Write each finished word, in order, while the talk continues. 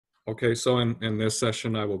Okay, so in this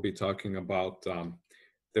session, I will be talking about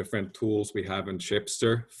different tools we have in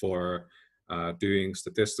Chipster for doing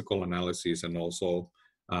statistical analyses and also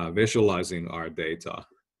visualizing our data.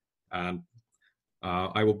 And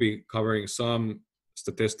I will be covering some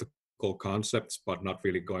statistical concepts, but not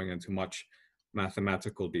really going into much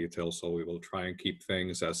mathematical detail. So we will try and keep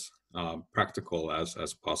things as practical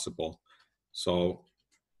as possible. So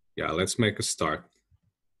yeah, let's make a start.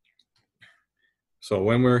 So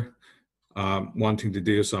when we're wanting to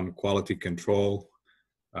do some quality control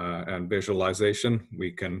and visualization,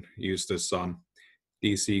 we can use this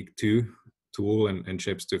DSeq2 tool and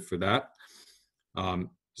Chipster for that.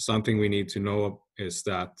 Something we need to know is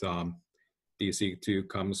that DSeq2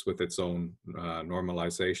 comes with its own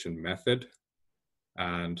normalization method,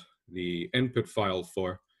 and the input file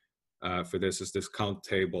for this is this count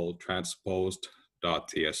table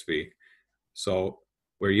transposed.tsv. So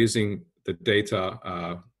we're using the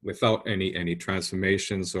data without any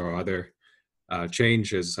transformations or other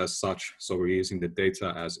changes as such. So we're using the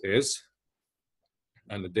data as is.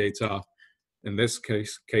 And the data in this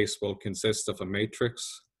case will consist of a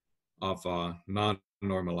matrix of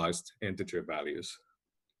non-normalized integer values.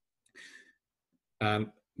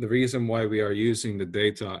 And the reason why we are using the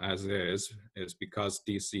data as is because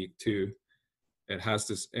DSeq2, it has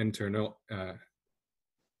this internal,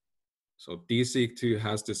 so DSeq2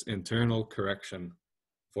 has this internal correction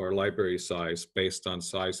for library size based on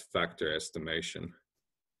size factor estimation.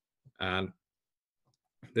 And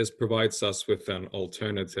this provides us with an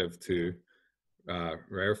alternative to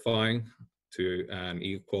rarefying to an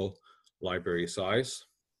equal library size.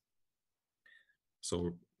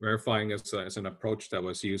 So rarefying is an approach that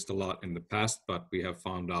was used a lot in the past, but we have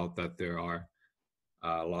found out that there are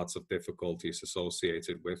lots of difficulties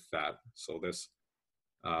associated with that. So this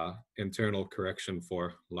internal correction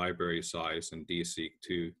for library size and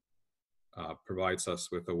DSeq2 provides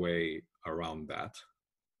us with a way around that.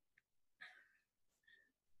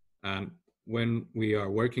 And when we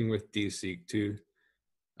are working with DSeq2,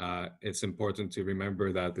 it's important to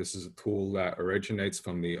remember that this is a tool that originates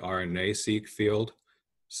from the RNA-seq field.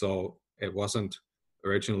 So it wasn't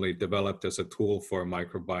originally developed as a tool for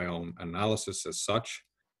microbiome analysis as such,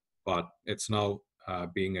 but it's now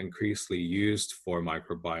being increasingly used for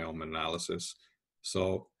microbiome analysis.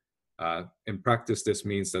 So in practice, this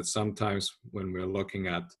means that sometimes when we're looking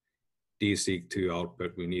at DSeq2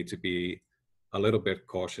 output, we need to be a little bit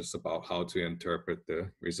cautious about how to interpret the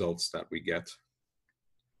results that we get.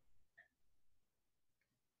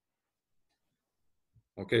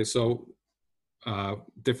 Okay, so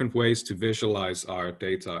different ways to visualize our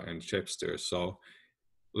data in Chipster. So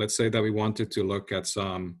let's say that we wanted to look at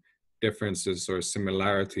some differences or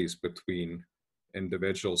similarities between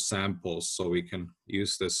individual samples, so we can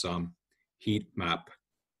use this heat map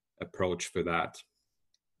approach for that.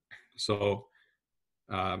 So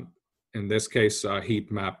in this case,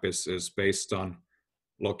 heat map is based on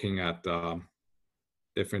looking at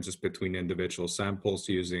differences between individual samples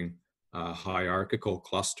using hierarchical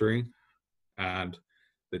clustering, and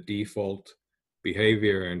the default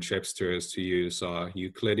behavior in Chipster is to use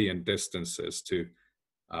Euclidean distances to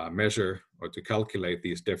measure or to calculate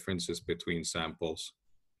these differences between samples.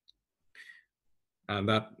 And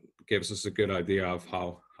that gives us a good idea of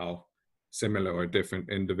how similar or different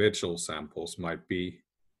individual samples might be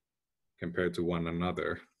compared to one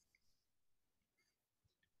another.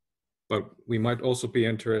 But we might also be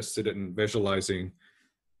interested in visualizing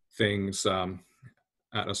things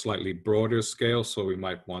at a slightly broader scale. So we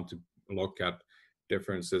might want to look at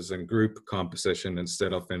differences in group composition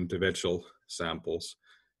instead of individual samples.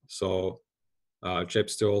 So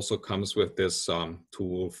Chipster also comes with this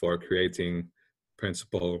tool for creating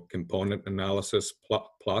principal component analysis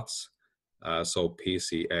plots, so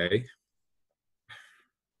PCA.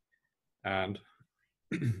 And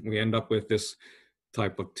we end up with this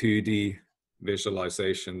type of 2D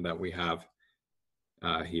visualization that we have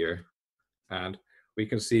here. And we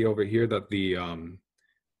can see over here that the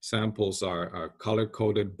samples are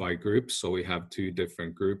color-coded by groups. So we have two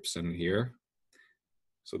different groups in here.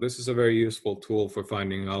 So this is a very useful tool for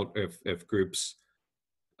finding out if groups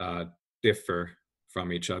differ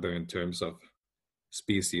from each other in terms of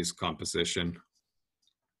species composition.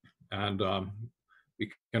 And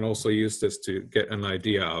we can also use this to get an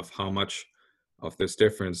idea of how much of this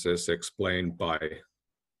difference is explained by,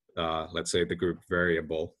 let's say, the group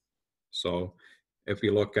variable. So if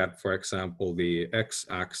we look at, for example, the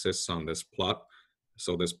x-axis on this plot,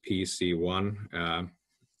 so this PC1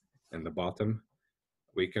 in the bottom,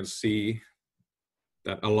 we can see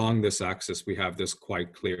that along this axis, we have this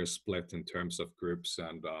quite clear split in terms of groups.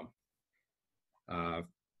 And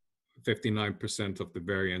 59% of the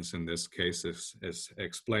variance in this case is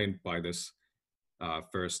explained by this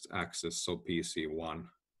first axis, so PC1.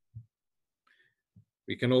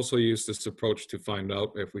 We can also use this approach to find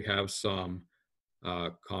out if we have some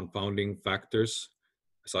confounding factors,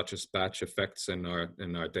 such as batch effects in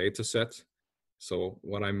our data set. So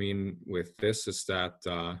what I mean with this is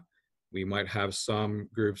that we might have some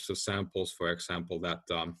groups of samples, for example, that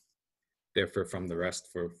differ from the rest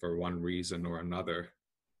for one reason or another.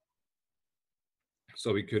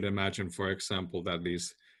 So we could imagine, for example, that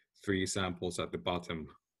these 3 samples at the bottom,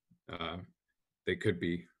 they could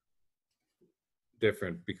be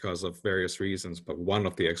different because of various reasons, but one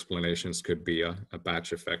of the explanations could be a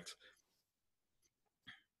batch effect.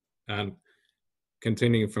 And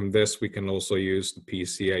continuing from this, we can also use the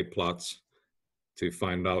PCA plots to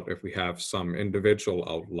find out if we have some individual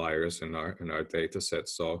outliers in our data set.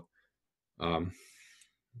 So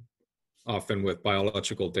often with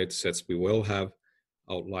biological data sets, we will have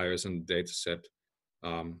outliers in the data set.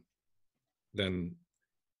 Then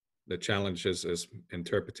the challenge is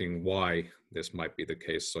interpreting why this might be the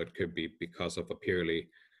case. So it could be because of a purely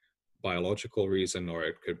biological reason, or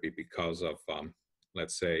it could be because of,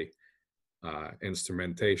 let's say,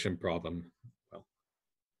 instrumentation problem. Well,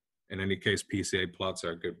 in any case, PCA plots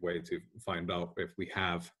are a good way to find out if we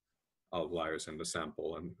have outliers in the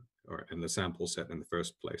sample or in the sample set in the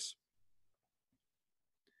first place.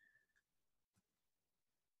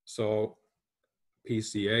 So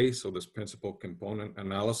PCA, so this principal component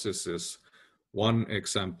analysis, is one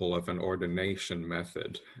example of an ordination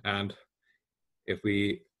method. And if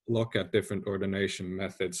we look at different ordination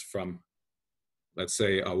methods from, let's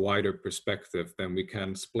say, a wider perspective, then we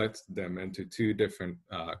can split them into 2 different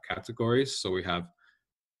categories. So we have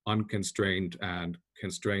unconstrained and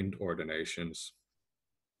constrained ordinations.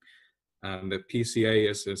 And the PCA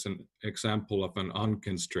is an example of an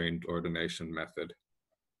unconstrained ordination method.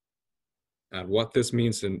 And what this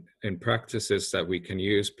means in practice is that we can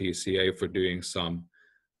use PCA for doing some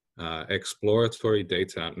exploratory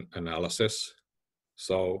data analysis.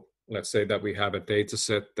 So let's say that we have a data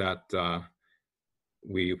set that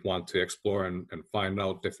we want to explore and find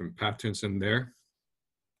out different patterns in there,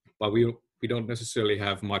 but we don't necessarily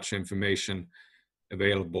have much information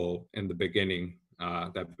available in the beginning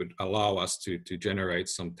that would allow us to generate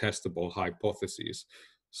some testable hypotheses.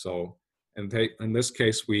 So in this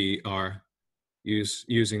case, we are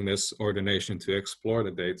using this ordination to explore the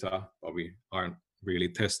data, but we aren't really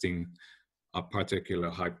testing a particular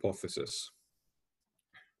hypothesis.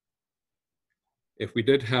 If we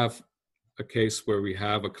did have a case where we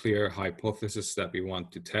have a clear hypothesis that we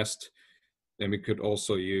want to test, then we could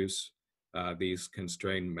also use these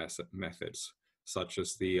constrained methods, such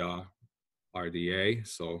as the RDA,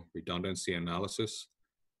 so redundancy analysis.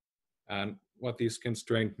 And what these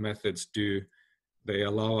constraint methods do, they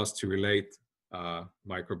allow us to relate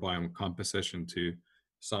microbiome composition to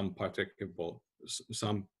some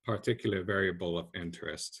particular variable of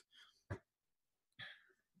interest.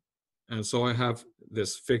 And so I have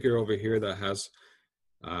this figure over here that has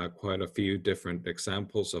quite a few different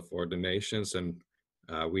examples of ordinations, and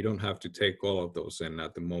we don't have to take all of those in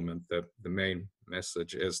at the moment. The main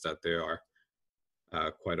message is that there are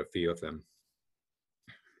quite a few of them.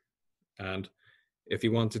 And if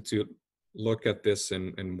you wanted to look at this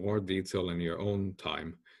in more detail in your own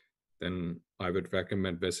time, then I would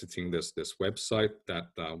recommend visiting this website that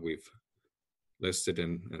we've listed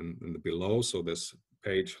in the below. So this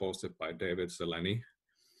page hosted by David Zeleny.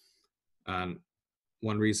 And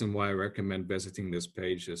one reason why I recommend visiting this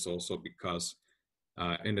page is also because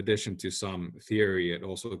in addition to some theory, it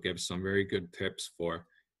also gives some very good tips for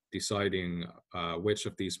deciding which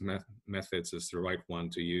of these methods is the right one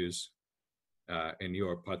to use in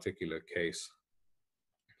your particular case.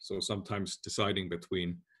 So sometimes deciding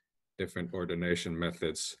between different ordination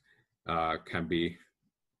methods can be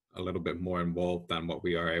a little bit more involved than what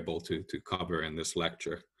we are able to cover in this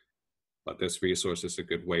lecture. But this resource is a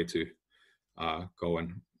good way to go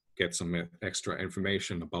and get some extra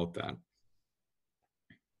information about that.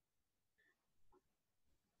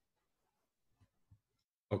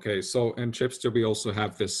 Okay, so in Chipster, we also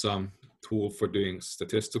have this tool for doing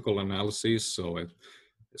statistical analyses. So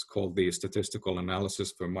it's called the Statistical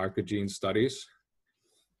Analysis for Microgene Studies.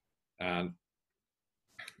 And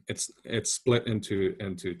it's split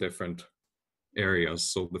into different areas.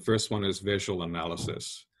 So the first one is visual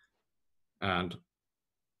analysis. And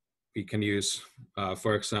we can use,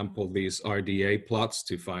 for example, these RDA plots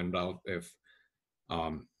to find out if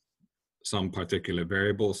some particular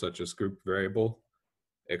variable, such as group variable,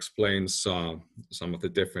 explains some of the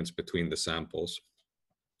difference between the samples.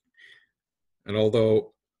 And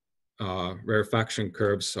although rarefaction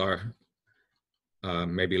curves are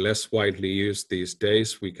maybe less widely used these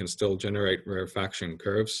days, we can still generate rarefaction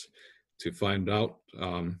curves to find out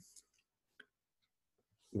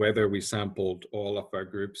whether we sampled all of our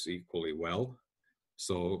groups equally well.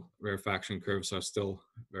 So rarefaction curves are still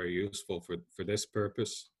very useful for this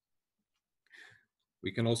purpose.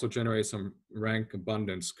 We can also generate some rank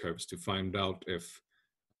abundance curves to find out if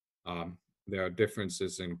there are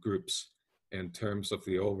differences in groups in terms of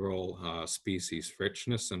the overall species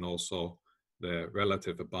richness and also the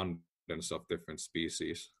relative abundance of different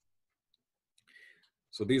species.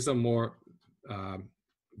 So these are more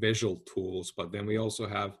visual tools, but then we also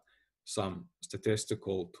have some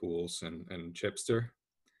statistical tools in Chipster.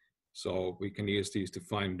 So we can use these to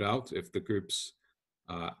find out if the groups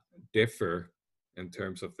differ in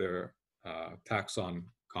terms of their taxon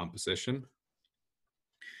composition.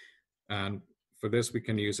 And for this, we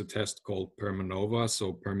can use a test called PermaNova,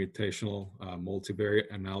 so permutational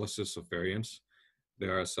multivariate analysis of variance.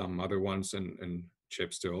 There are some other ones in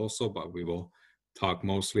Chipster also, but we will talk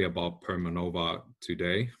mostly about PermaNova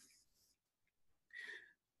today.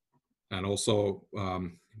 And also,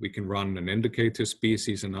 we can run an indicator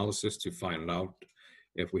species analysis to find out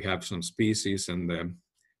if we have some species in the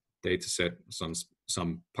data set,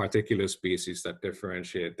 some particular species that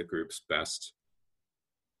differentiate the groups best.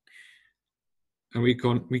 And we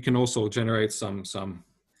can also generate some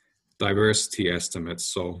diversity estimates,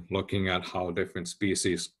 so looking at how different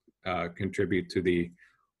species contribute to the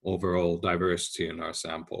overall diversity in our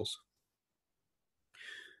samples.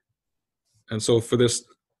 And so for this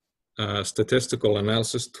statistical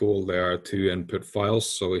analysis tool, there are two input files.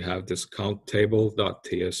 So we have this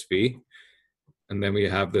counttable.tsv, and then we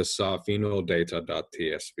have this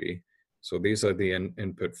phenodata.tsv. So these are the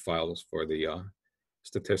input files for the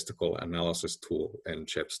statistical analysis tool in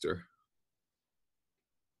Chipster.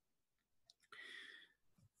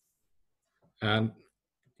 And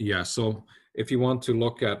yeah, so if you want to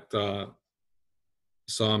look at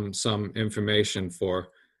some information for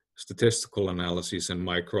statistical analysis in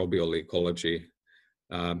microbial ecology,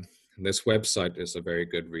 this website is a very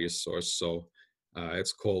good resource. So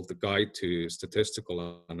it's called the Guide to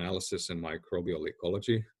Statistical Analysis in Microbial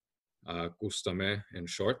Ecology, GUSTAME in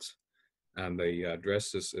short. And the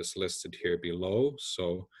address is listed here below.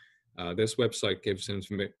 So this website gives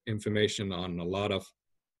information on a lot of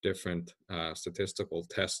different statistical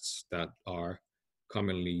tests that are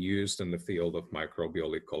commonly used in the field of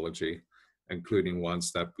microbial ecology, including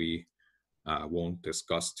ones that we won't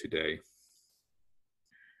discuss today.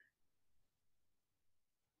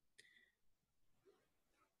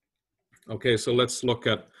 Okay, so let's look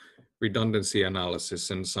at redundancy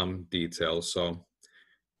analysis in some detail. So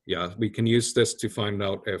yeah, we can use this to find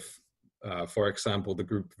out if, for example, the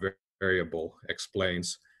group variable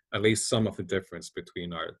explains at least some of the difference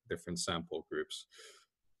between our different sample groups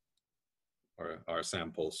or our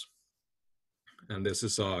samples. And this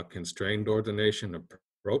is a constrained ordination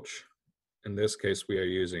approach. In this case, we are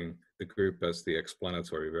using the group as the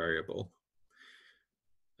explanatory variable.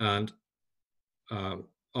 And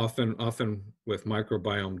often with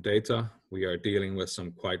microbiome data, we are dealing with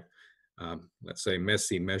some quite, let's say,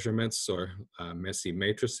 messy measurements or messy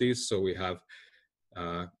matrices. So we have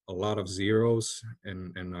a lot of zeros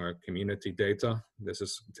in our community data. This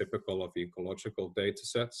is typical of ecological data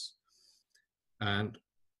sets. And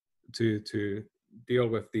to deal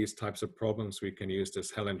with these types of problems, we can use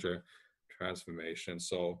this Hellinger transformation.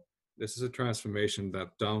 So this is a transformation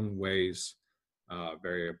that downweighs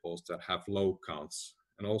variables that have low counts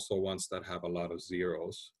and also ones that have a lot of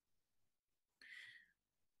zeros.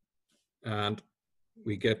 And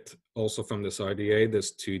we get also from this RDA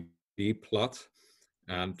this 2D plot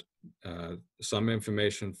and some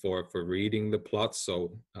information for reading the plot.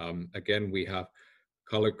 So again, we have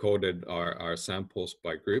color-coded our samples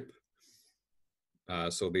by group.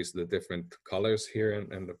 So these are the different colors here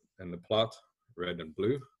in the plot, red and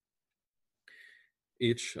blue.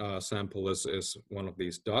 Each sample is one of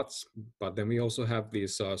these dots, but then we also have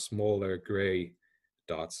these smaller gray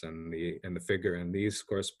dots in the figure, and these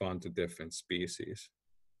correspond to different species.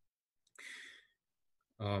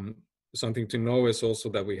 Something to know is also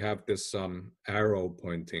that we have this arrow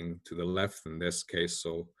pointing to the left in this case.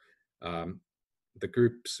 So the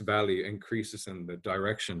group's value increases in the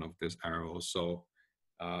direction of this arrow. So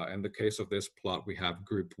in the case of this plot, we have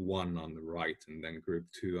group 1 on the right and then group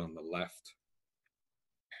 2 on the left.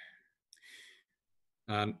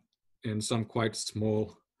 And in some quite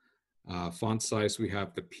small font size, we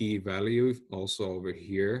have the p-value also over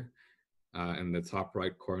here in the top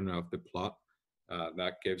right corner of the plot.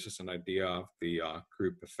 That gives us an idea of the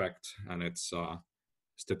group effect and its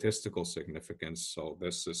statistical significance. So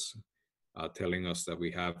this is telling us that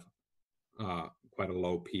we have quite a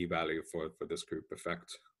low p-value for this group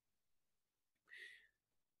effect.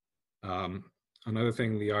 Another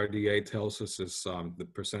thing the RDA tells us is the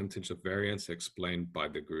percentage of variance explained by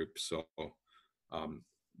the group. So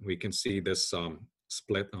we can see this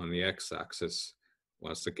split on the x-axis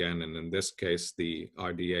once again, and in this case, the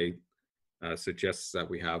RDA suggests that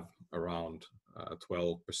we have around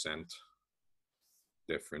 12%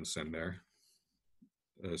 difference in there.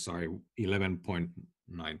 Sorry, 11.19%.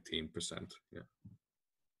 Yeah.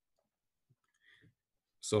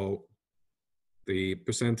 So the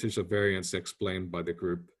percentage of variance explained by the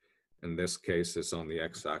group in this case is on the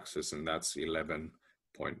x-axis, and that's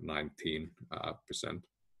 11.19%.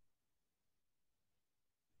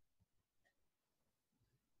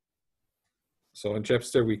 So in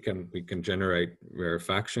Chipster, we can generate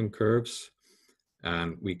rarefaction curves,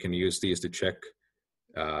 and we can use these to check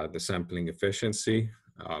the sampling efficiency,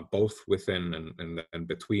 both within and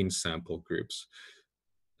between sample groups.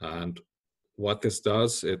 And what this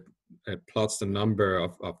does, it plots the number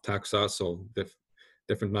of taxa, so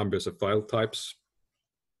different numbers of file types.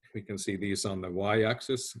 We can see these on the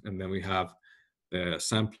y-axis, and then we have the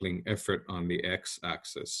sampling effort on the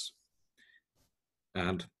x-axis.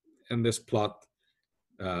 And in this plot,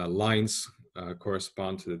 lines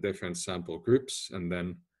correspond to the different sample groups, and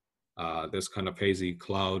then this kind of hazy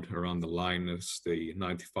cloud around the line is the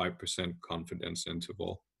 95% confidence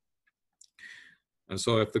interval. And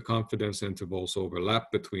so if the confidence intervals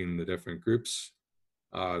overlap between the different groups,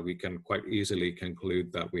 we can quite easily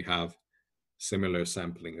conclude that we have similar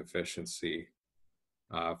sampling efficiency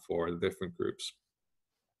for the different groups.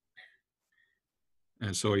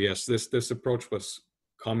 And so yes, this approach was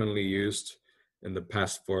commonly used in the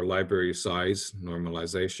past for library size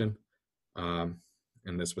normalization.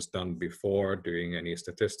 And this was done before doing any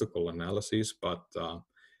statistical analyses, but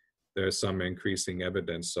there's some increasing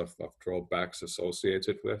evidence of drawbacks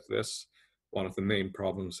associated with this. One of the main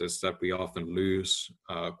problems is that we often lose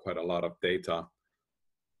quite a lot of data,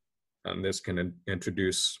 and this can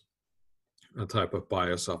introduce a type of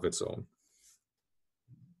bias of its own.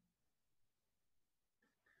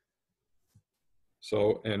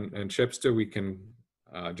 So in Chipster, we can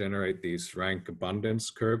generate these rank abundance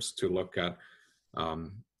curves to look at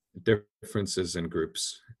differences in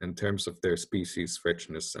groups in terms of their species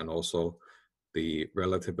richness and also the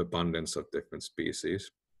relative abundance of different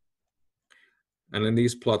species. And in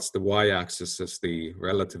these plots, the y-axis is the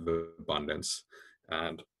relative abundance.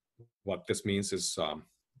 And what this means is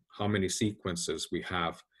how many sequences we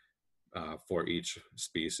have for each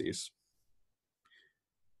species.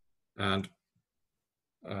 And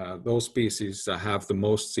those species that have the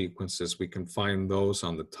most sequences, we can find those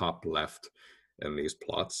on the top left in these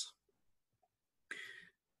plots.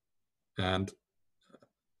 And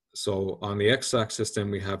so on the x-axis,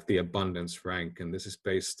 then we have the abundance rank, and this is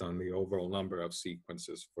based on the overall number of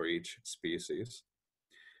sequences for each species.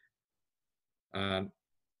 And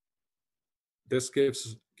this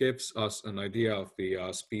gives us an idea of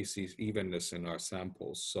the species evenness in our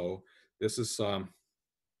samples. So this is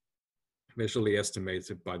visually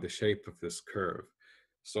estimated by the shape of this curve.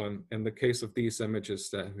 So in the case of these images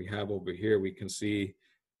that we have over here, we can see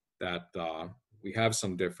that we have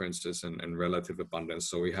some differences in relative abundance.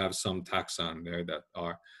 So we have some taxa in there that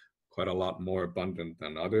are quite a lot more abundant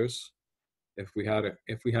than others. If we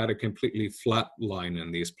had a completely flat line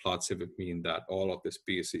in these plots, it would mean that all of the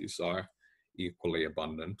species are equally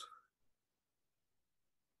abundant.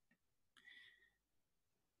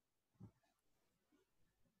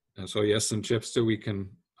 And so yes, in Chipster, we can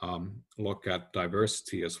look at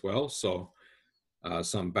diversity as well. So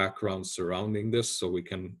some background surrounding this. So we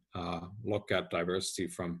can look at diversity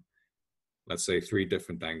from, let's say, 3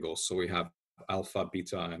 different angles. So we have alpha,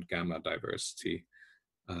 beta, and gamma diversity.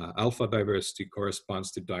 Alpha diversity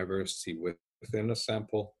corresponds to diversity within a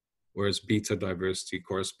sample, whereas beta diversity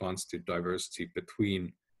corresponds to diversity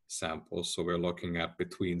between samples. So we're looking at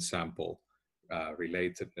between sample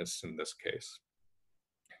relatedness in this case.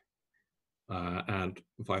 And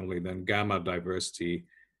finally, then gamma diversity,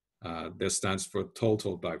 this stands for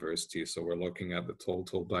total diversity. So we're looking at the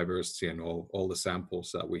total diversity in all the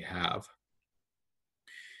samples that we have.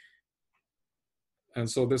 And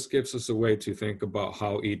so this gives us a way to think about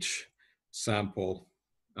how each sample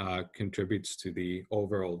contributes to the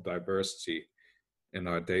overall diversity in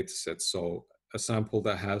our data set. So a sample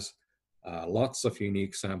that has lots of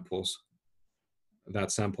unique samples,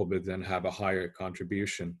 that sample would then have a higher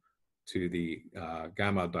contribution to the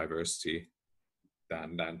gamma diversity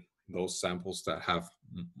than those samples that have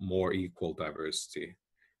more equal diversity.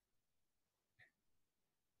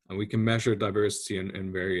 And we can measure diversity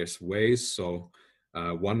in various ways. So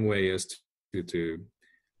one way is to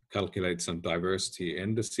calculate some diversity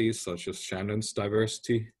indices, such as Shannon's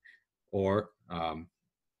diversity, or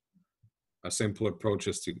a simple approach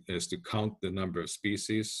is to count the number of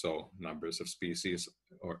species, so numbers of species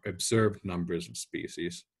or observed numbers of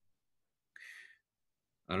species.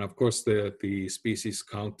 And of course, the species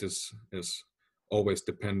count is always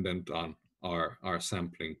dependent on our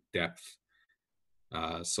sampling depth.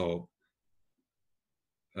 So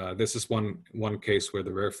this is one case where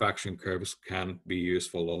the rarefaction curves can be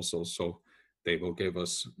useful also. So they will give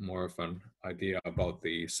us more of an idea about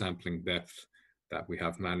the sampling depth that we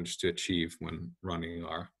have managed to achieve when running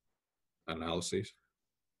our analyses.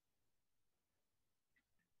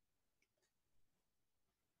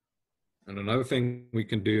 And another thing we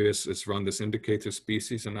can do is run this indicator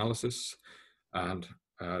species analysis. And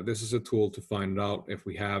this is a tool to find out if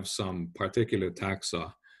we have some particular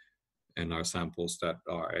taxa in our samples that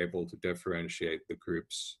are able to differentiate the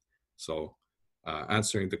groups. So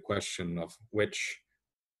answering the question of which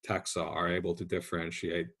taxa are able to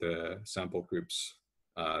differentiate the sample groups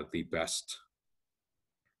the best.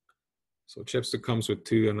 So Chipster comes with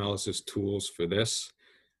two analysis tools for this.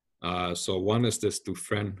 So one is this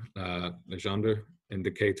Dufresne-Legendre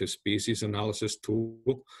indicator species analysis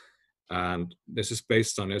tool. And this is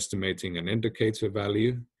based on estimating an indicator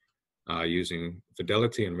value using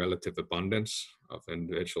fidelity and relative abundance of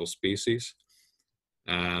individual species.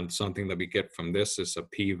 And something that we get from this is a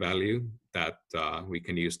p-value that we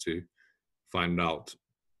can use to find out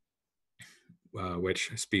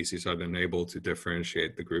which species are then able to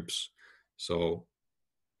differentiate the groups. So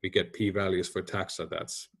we get p-values for taxa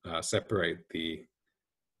that separate the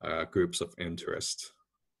groups of interest.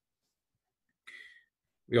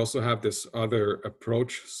 We also have this other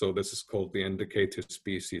approach. So this is called the indicator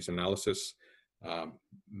species analysis,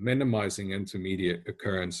 minimizing intermediate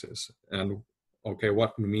occurrences. And okay,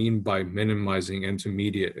 what we mean by minimizing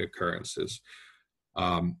intermediate occurrences?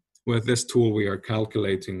 With this tool, we are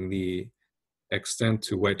calculating the extent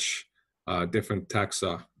to which different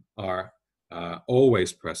taxa are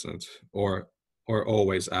always present or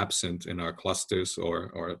always absent in our clusters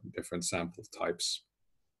or different sample types.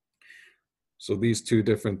 So these two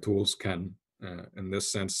different tools can, in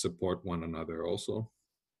this sense, support one another also.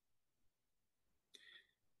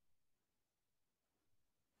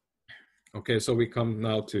 Okay, so we come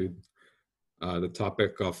now to the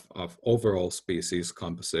topic of overall species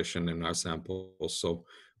composition in our samples. So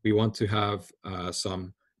we want to have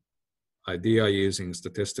some idea using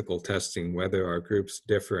statistical testing whether our groups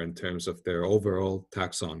differ in terms of their overall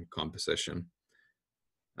taxon composition.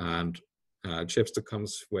 And Chipster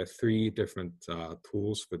comes with three different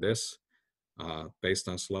tools for this based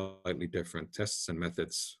on slightly different tests and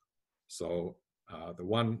methods. So the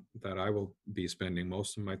one that I will be spending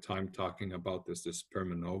most of my time talking about is this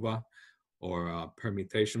PermaNova, or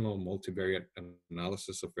permutational multivariate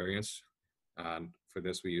analysis of variance. And for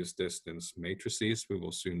this, we use distance matrices. We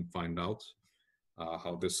will soon find out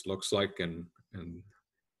how this looks like in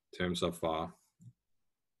terms of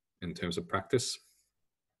practice.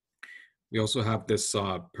 We also have this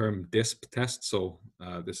PermDisp test. So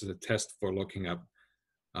this is a test for looking at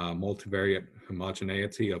multivariate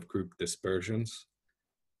homogeneity of group dispersions.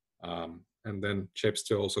 And then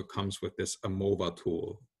Chipster also comes with this AMOVA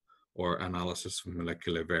tool, or analysis of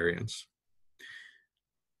molecular variance.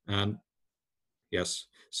 And yes,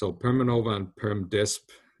 so PermaNova and PermDisp,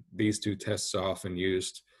 these two tests are often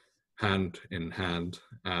used hand in hand,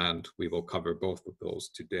 and we will cover both of those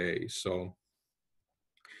today. So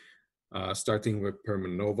starting with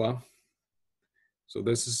PermaNova. So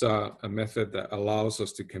this is a method that allows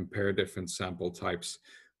us to compare different sample types.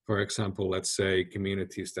 For example, let's say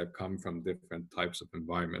communities that come from different types of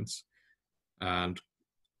environments. And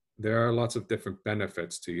there are lots of different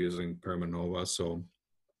benefits to using PermaNova. So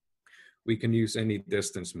we can use any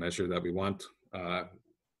distance measure that we want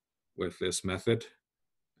with this method.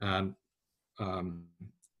 And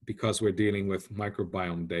because we're dealing with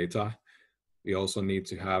microbiome data, we also need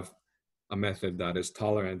to have a method that is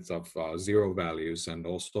tolerant of zero values and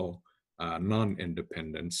also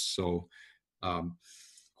non-independence. So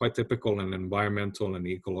quite typical in environmental and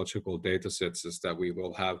ecological data sets is that we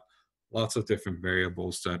will have lots of different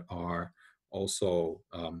variables that are also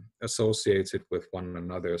associated with one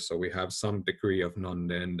another. So we have some degree of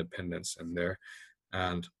non-independence in there.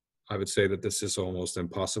 And I would say that this is almost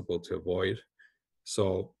impossible to avoid.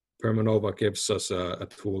 So PermaNova gives us a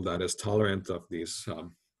tool that is tolerant of these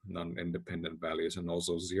non-independent values and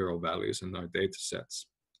also zero values in our data sets.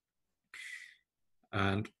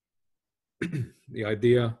 And the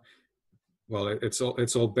idea well, it's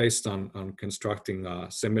all based on constructing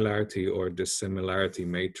a similarity or dissimilarity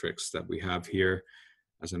matrix that we have here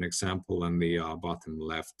as an example on the bottom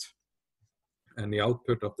left. And the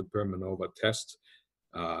output of the Permanova test,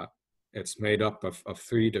 it's made up of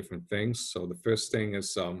 3 different things. So the first thing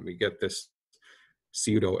is we get this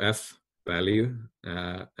pseudo F value,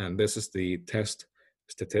 and this is the test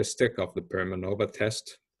statistic of the Permanova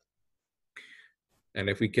test. And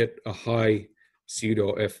if we get a high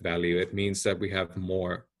pseudo F value, it means that we have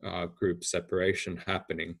more group separation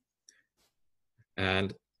happening.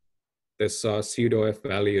 And this pseudo F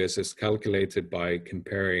value is calculated by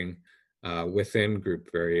comparing within group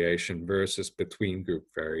variation versus between group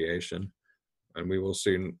variation. And we will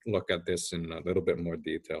soon look at this in a little bit more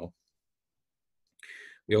detail.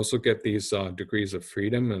 We also get these degrees of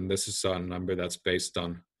freedom, and this is a number that's based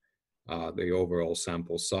on the overall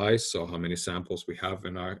sample size, so how many samples we have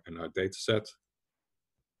in our data set.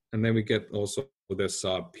 And then we get also this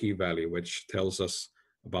p-value, which tells us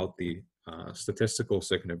about the statistical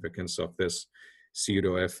significance of this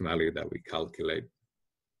pseudo F value that we calculate.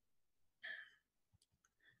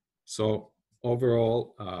 So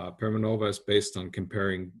overall, Permanova is based on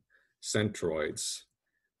comparing centroids,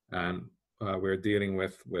 and we're dealing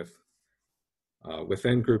with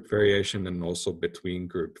within group variation and also between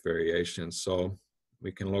group variation. So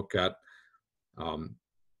we can look at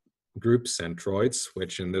group centroids,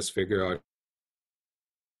 which in this figure are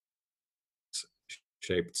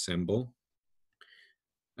shaped symbol.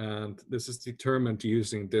 And this is determined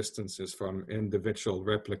using distances from individual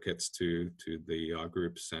replicates to the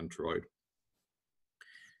group centroid.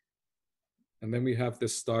 And then we have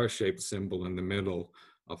this star-shaped symbol in the middle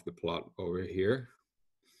of the plot over here.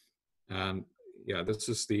 And yeah, this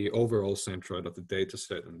is the overall centroid of the data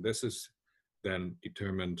set. And this is then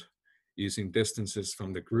determined using distances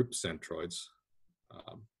from the group centroids.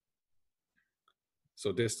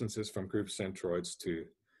 So distances from group centroids to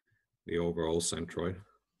the overall centroid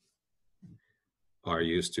are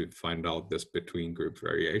used to find out this between group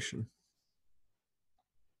variation.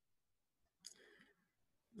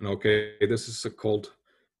 Okay, this is called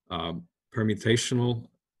permutational.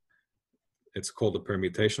 It's called a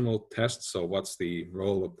permutational test. So what's the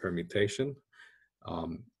role of permutation?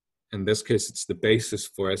 In this case, it's the basis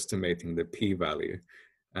for estimating the p-value.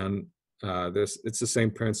 And it's the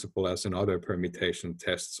same principle as in other permutation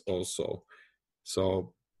tests also.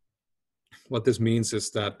 So what this means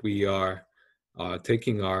is that we are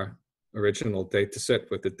taking our original data set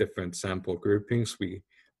with the different sample groupings, we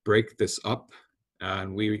break this up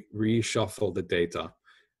and we reshuffle the data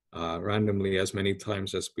randomly as many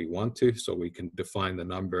times as we want to, so we can define the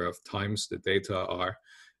number of times the data are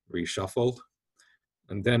reshuffled.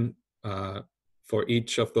 And then for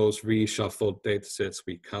each of those reshuffled data sets,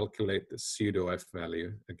 we calculate the pseudo F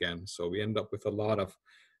value again. So we end up with a lot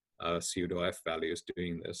of pseudo F values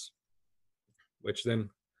doing this, which then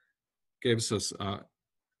gives us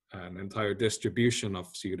an entire distribution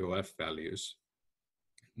of pseudo F values,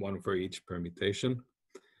 one for each permutation.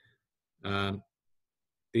 And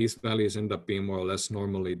these values end up being more or less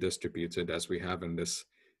normally distributed, as we have in this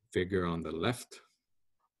figure on the left.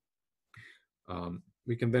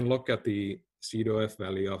 We can then look at the pseudo F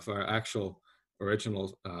value of our actual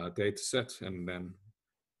original data set and then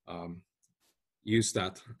use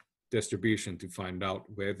that distribution to find out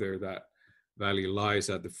whether that value lies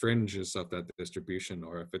at the fringes of that distribution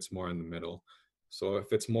or if it's more in the middle. So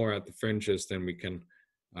if it's more at the fringes, then we can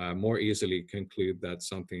more easily conclude that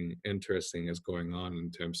something interesting is going on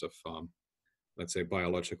in terms of, let's say,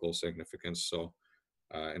 biological significance. So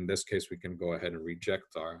in this case, we can go ahead and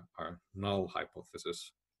reject our null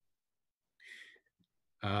hypothesis.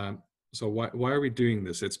 So why are we doing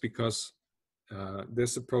this? It's because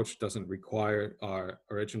this approach doesn't require our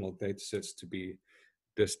original data sets to be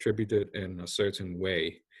distributed in a certain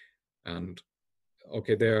way. And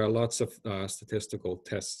okay, there are lots of statistical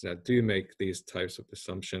tests that do make these types of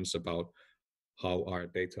assumptions about how our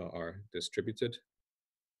data are distributed.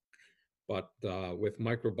 But with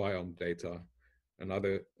microbiome data and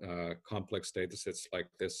other complex data sets like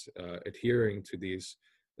this, adhering to these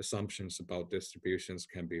assumptions about distributions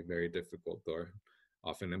can be very difficult or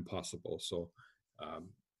often impossible. So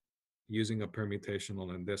using a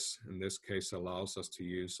permutational in this case allows us to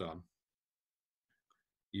use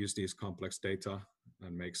these complex data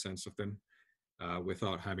and make sense of them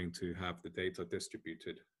without having to have the data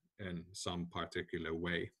distributed in some particular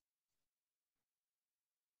way.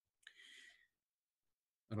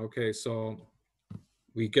 And okay, so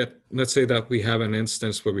we get, let's say that we have an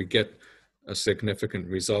instance where we get a significant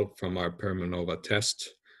result from our Permanova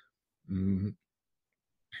test.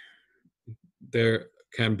 There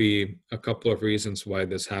can be a couple of reasons why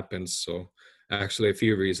this happens. So actually a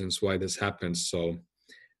few reasons why this happens. So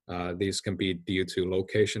these can be due to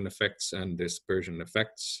location effects and dispersion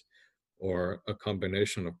effects, or a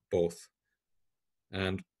combination of both.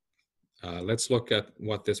 And let's look at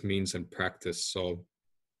what this means in practice. So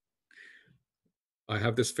I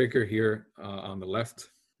have this figure here on the left.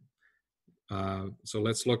 So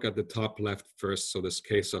let's look at the top left first. So this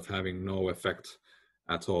case of having no effect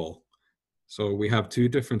at all. So we have two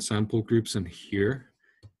different sample groups in here,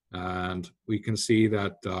 and we can see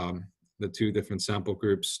that the two different sample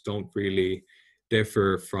groups don't really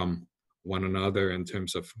differ from one another in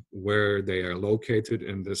terms of where they are located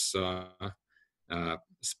in this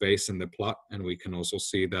space in the plot. And we can also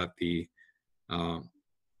see that the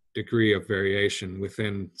degree of variation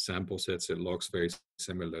within sample sets, it looks very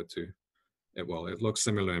similar to it. Well, it looks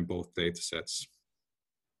similar in both data sets.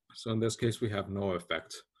 So in this case, we have no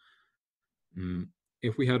effect.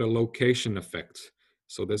 If we had a location effect,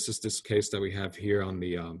 so this is this case that we have here on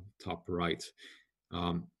the top right.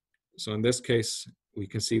 So in this case, we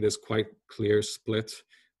can see this quite clear split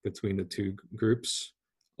between the two groups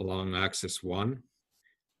along axis 1.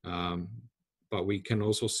 But we can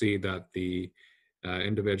also see that the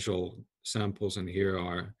individual samples in here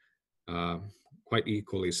are quite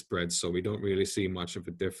equally spread. So we don't really see much of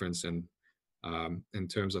a difference in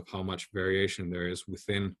terms of how much variation there is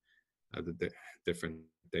within the different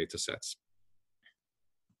data sets.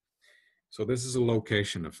 So this is a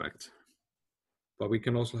location effect. But we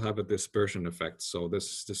can also have a dispersion effect. So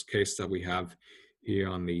this is this case that we have here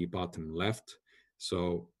on the bottom left.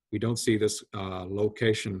 So we don't see this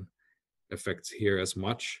location effect here as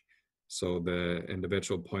much. So the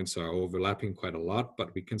individual points are overlapping quite a lot,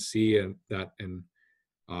 but we can see that in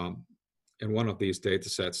one of these data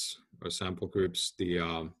sets or sample groups,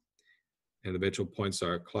 the individual points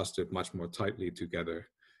are clustered much more tightly together.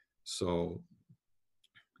 So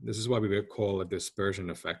this is what we would call a dispersion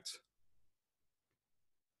effect.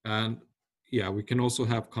 And yeah, we can also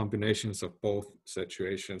have combinations of both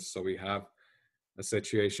situations. So we have a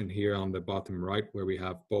situation here on the bottom right where we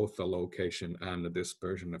have both a location and a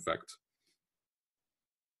dispersion effect.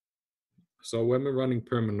 So when we're running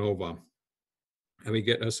PermaNova and we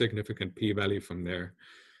get a significant p-value from there,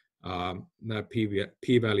 that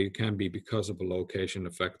p-value can be because of a location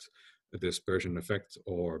effect, a dispersion effect,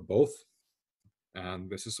 or both. And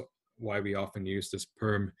this is why we often use this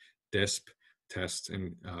perm-disp test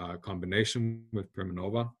in combination with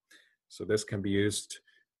PermaNova. So this can be used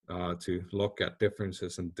to look at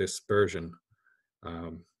differences in dispersion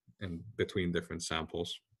in between different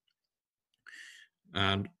samples.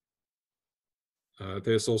 And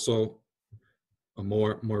there's also a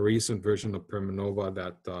more recent version of PermaNova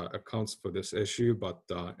that accounts for this issue, but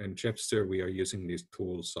in Chipster we are using these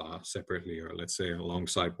tools separately, or let's say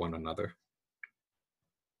alongside one another.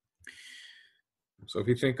 So if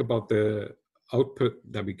you think about the output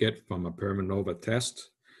that we get from a PermaNova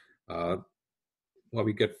test, what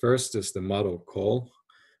we get first is the model call,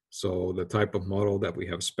 so the type of model that we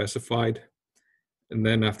have specified. And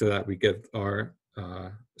then after that, we get our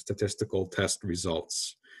statistical test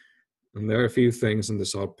results. And there are a few things in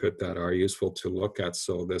this output that are useful to look at.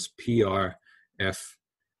 So this PRF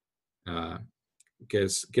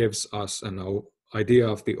gives us an idea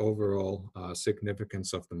of the overall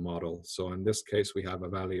significance of the model. So in this case, we have a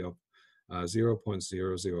value of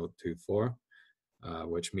 0.0024,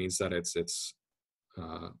 which means that it's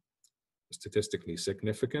statistically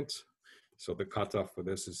significant. So the cutoff for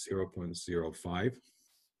this is 0.05.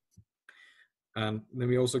 And then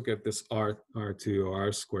we also get this R2 or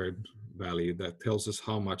R squared value that tells us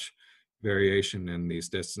how much variation in these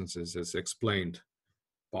distances is explained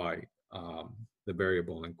by the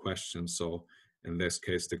variable in question. So in this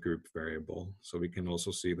case, the group variable. So we can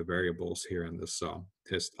also see the variables here in this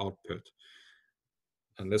test output.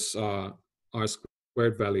 And this R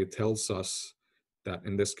squared value tells us that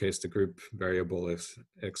in this case, the group variable is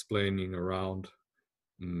explaining around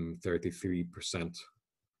 33%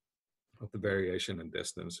 of the variation in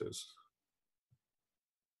distances.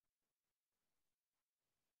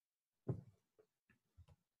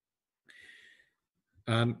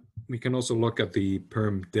 And we can also look at the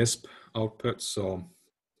perm-disp output. So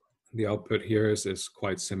the output here is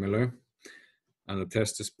quite similar. And the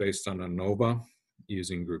test is based on ANOVA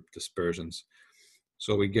using group dispersions.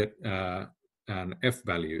 So we get an F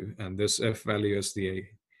value, and this F value is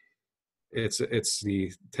it's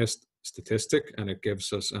the test statistic, and it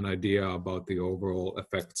gives us an idea about the overall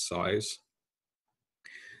effect size.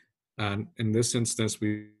 And in this instance,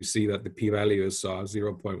 we see that the p-value is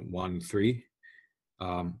 0.13.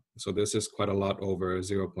 So this is quite a lot over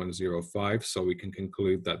 0.05. So we can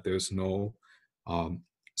conclude that there's no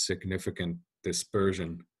significant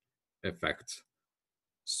dispersion effect.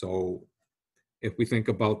 So if we think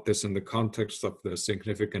about this in the context of the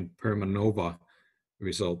significant permanova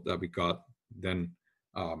result that we got, then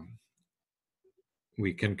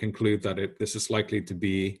we can conclude that this is likely to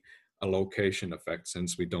be a location effect,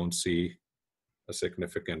 since we don't see a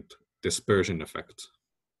significant dispersion effect.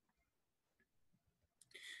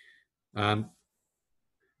 And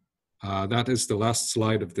that is the last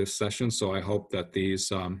slide of this session. So I hope that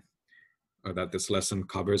that this lesson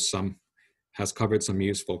has covered some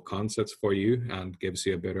useful concepts for you and gives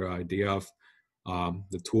you a better idea of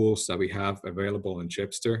the tools that we have available in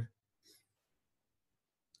Chipster.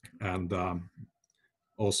 And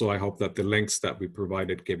also, I hope that the links that we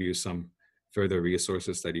provided give you some further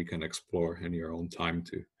resources that you can explore in your own time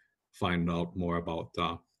to find out more about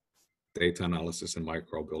data analysis and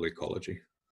microbial ecology.